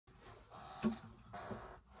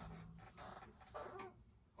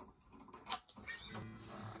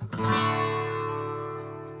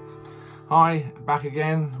Hi, back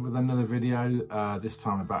again with another video, this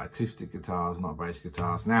time about acoustic guitars, not bass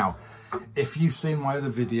guitars. Now, if you've seen my other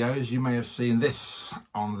videos, you may have seen this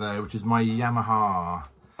on there, which is my Yamaha,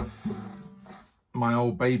 my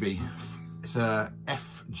old baby. It's a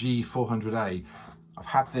FG400A. I've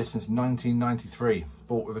had this since 1993,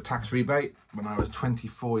 bought with a tax rebate when I was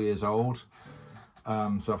 24 years old.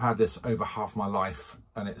 So I've had this over half my life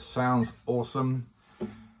and it sounds awesome.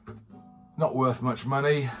 Not worth much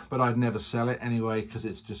money, but I'd never sell it anyway because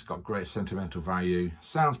it's just got great sentimental value.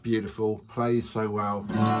 Sounds beautiful, plays so well.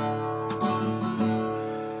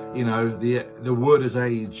 You know, the wood has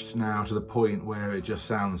aged now to the point where it just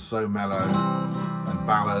sounds so mellow and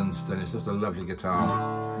balanced, and it's just a lovely guitar.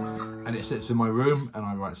 And it sits in my room and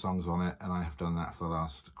I write songs on it, and I have done that for the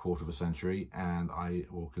last quarter of a century and I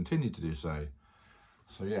will continue to do so.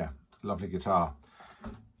 So yeah, lovely guitar.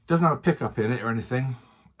 Doesn't have a pickup in it or anything.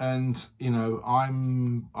 And, you know,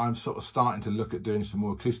 I'm sort of starting to look at doing some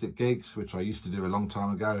more acoustic gigs, which I used to do a long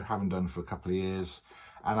time ago, haven't done for a couple of years,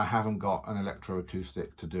 and I haven't got an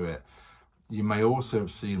electro-acoustic to do it. You may also have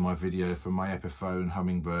seen my video for my Epiphone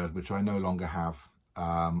Hummingbird, which I no longer have.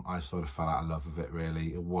 I sort of fell out of love with it,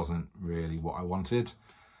 really. It wasn't really what I wanted.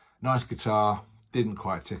 Nice guitar, didn't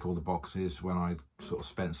quite tick all the boxes when I sort of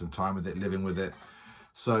spent some time with it, living with it.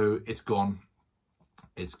 So it's gone.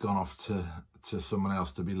 It's gone off to someone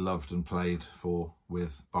else to be loved and played for,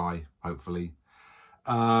 with, by, hopefully.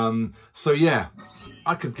 So yeah,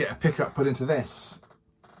 I could get a pickup put into this,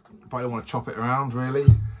 but I don't want to chop it around really.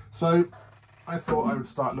 So I thought I would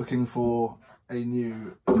start looking for a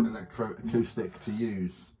new electro-acoustic to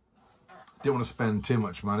use. Didn't want to spend too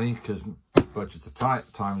much money because budgets are tight,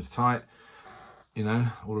 time is tight, you know,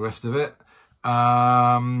 all the rest of it.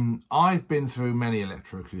 I've been through many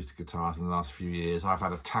electroacoustic guitars in the last few years. I've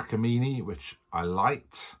had a Takamine, which I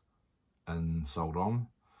liked and sold on.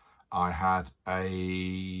 I had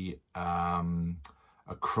a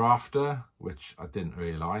Crafter, which I didn't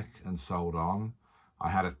really like and sold on. I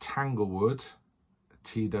had a Tanglewood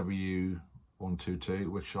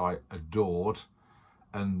TW122, which I adored,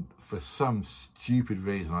 and for some stupid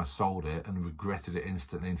reason I sold it and regretted it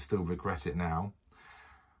instantly and still regret it now.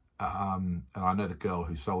 And I know the girl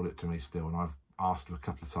who sold it to me still, and I've asked her a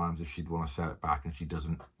couple of times if she'd want to sell it back, and she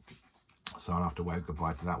doesn't. So I'll have to wave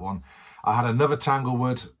goodbye to that one. I had another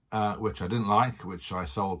Tanglewood, which I didn't like, which I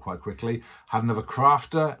sold quite quickly. Had another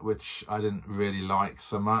Crafter, which I didn't really like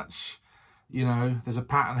so much. You know, there's a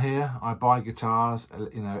pattern here. I buy guitars,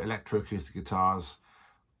 you know, electroacoustic guitars.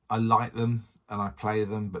 I like them and I play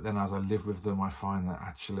them, but then as I live with them, I find that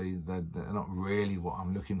actually they're not really what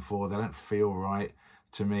I'm looking for. They don't feel right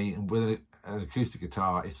to me. And with an acoustic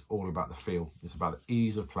guitar, it's all about the feel. It's about the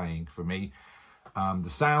ease of playing for me. The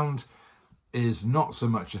sound is not so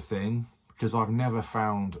much a thing because I've never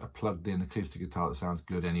found a plugged in acoustic guitar that sounds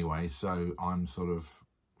good anyway. So I'm sort of,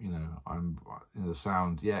 you know, the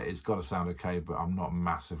sound, yeah, it's got to sound okay, but I'm not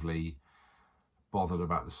massively bothered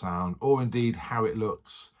about the sound or indeed how it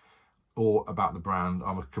looks or about the brand.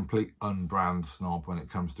 I'm a complete unbrand snob when it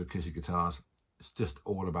comes to acoustic guitars. It's just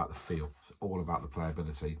all about the feel. It's all about the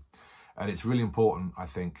playability. And it's really important, I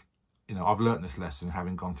think, you know, I've learned this lesson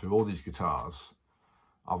having gone through all these guitars.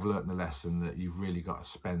 I've learned the lesson that you've really got to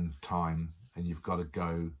spend time and you've got to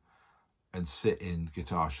go and sit in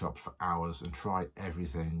guitar shops for hours and try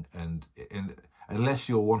everything. And unless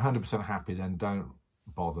you're 100% happy, then don't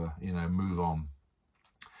bother, you know, move on.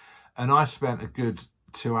 And I spent a good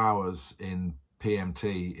 2 hours in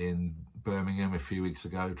PMT in Birmingham a few weeks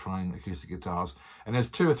ago trying acoustic guitars, and there's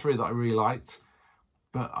 2 or 3 that I really liked,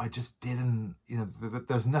 but I just didn't, you know,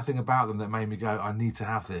 there's nothing about them that made me go, I need to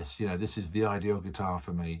have this, you know, this is the ideal guitar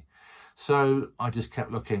for me. So I just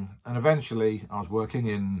kept looking, and eventually I was working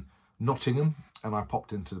in Nottingham and I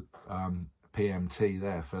popped into PMT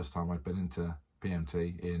there, first time I'd been into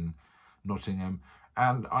PMT in Nottingham,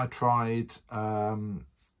 and I tried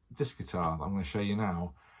this guitar that I'm going to show you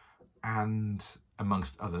now, and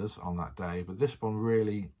amongst others on that day, but this one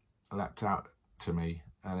really leapt out to me,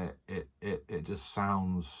 and it just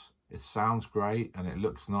sounds great and it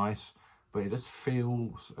looks nice, but it just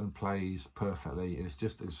feels and plays perfectly. It's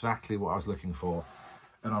just exactly what I was looking for,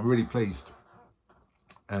 and I'm really pleased.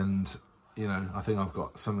 And you know, I think I've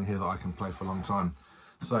got something here that I can play for a long time.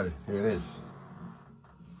 So here it is.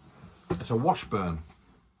 It's a Washburn.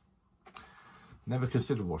 Never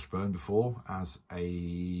considered Washburn before as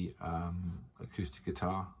a acoustic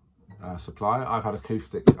guitar supplier. I've had I've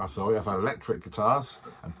had electric guitars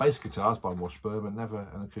and bass guitars by Washburn, but never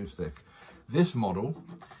an acoustic. This model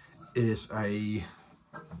is a,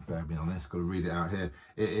 bear me on this, got to read it out here.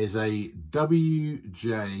 It is a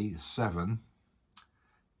WJ7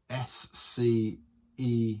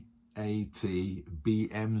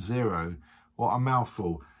 WJ7SCE What a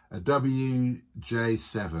mouthful. A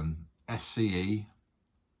WJ7SCE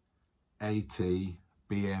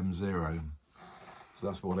AT-BM0. So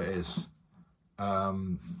that's what it is.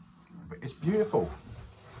 But it's beautiful.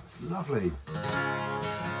 It's lovely.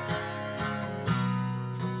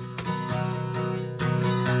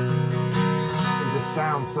 It just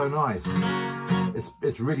sounds so nice.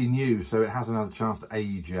 It's really new, so it hasn't had a chance to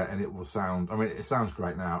age yet, and it will sound, I mean, it sounds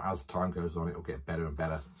great now. As time goes on, it will get better and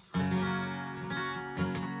better.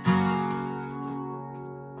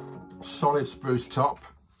 Solid spruce top,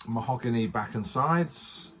 mahogany back and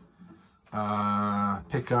sides,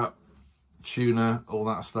 pickup, tuner, all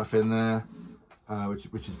that stuff in there, which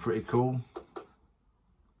is pretty cool.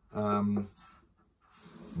 No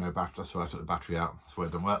battery, that's why I took the battery out, that's why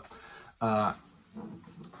it didn't work.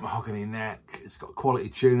 Mahogany neck, it's got quality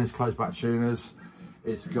tuners, closed back tuners,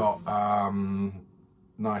 it's got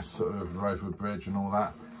nice sort of rosewood bridge and all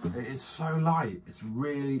that. It is so light, it's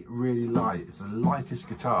really, really light. It's the lightest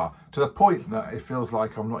guitar, to the point that it feels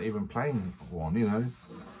like I'm not even playing one, you know.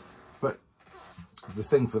 But the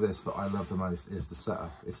thing for this that I love the most is the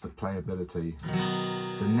setup, it's the playability.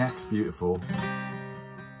 The neck's beautiful.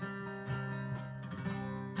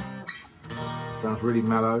 Sounds really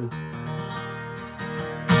mellow.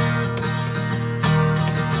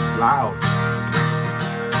 Loud.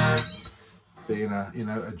 Being a, you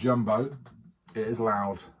know, a jumbo, it is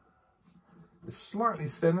loud. It's slightly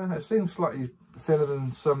thinner. It seems slightly thinner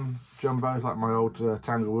than some jumbos, like my old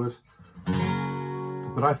Tanglewood.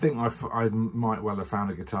 But I think I might well have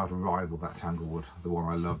found a guitar to rival that Tanglewood, the one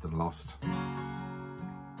I loved and lost.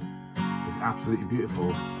 It's absolutely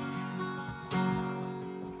beautiful.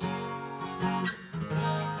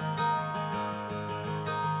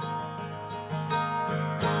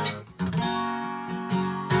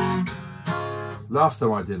 Last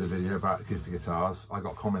time I did a video about acoustic guitars, I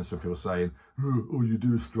got comments from people saying, oh, all you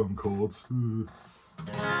do is strum chords,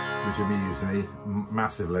 which amused me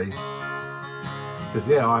massively. Because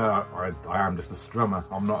yeah, I am just a strummer.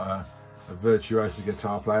 I'm not a virtuoso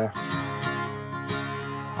guitar player.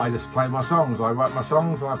 I just play my songs. I write my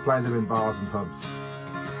songs and I play them in bars and pubs.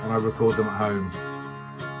 And I record them at home.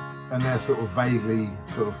 And they're sort of vaguely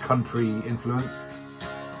sort of country influenced.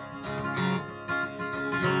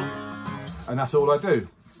 And that's all I do,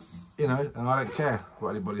 you know, and I don't care what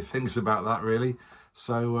anybody thinks about that, really.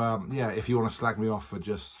 So, yeah, if you want to slag me off for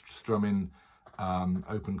just strumming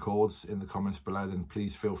open chords in the comments below, then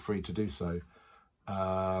please feel free to do so.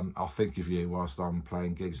 I'll think of you whilst I'm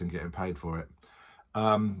playing gigs and getting paid for it.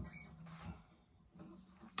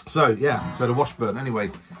 So, yeah, so the Washburn,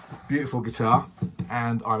 anyway, beautiful guitar,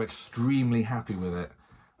 and I'm extremely happy with it.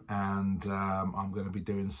 And I'm going to be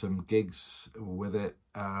doing some gigs with it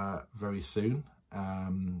very soon.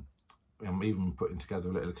 I'm even putting together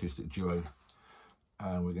a little acoustic duo.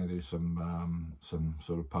 We're going to do some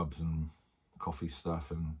sort of pubs and coffee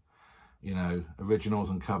stuff, and you know, originals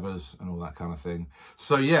and covers and all that kind of thing.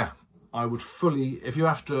 So yeah, I would fully, if you're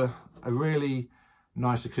after a really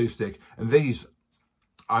nice acoustic, and these,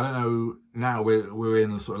 I don't know, now we're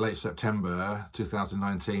in sort of late September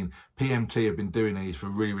 2019. PMT have been doing these for a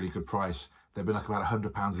really, really good price. They've been like about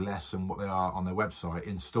 £100 less than what they are on their website.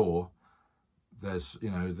 In store, there's,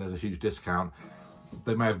 you know, there's a huge discount.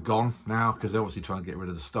 They may have gone now because they're obviously trying to get rid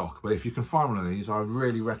of the stock. But if you can find one of these, I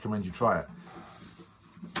really recommend you try it.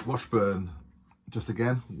 Washburn,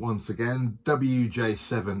 once again,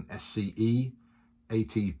 WJ7SCE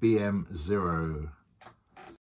AT-BM0.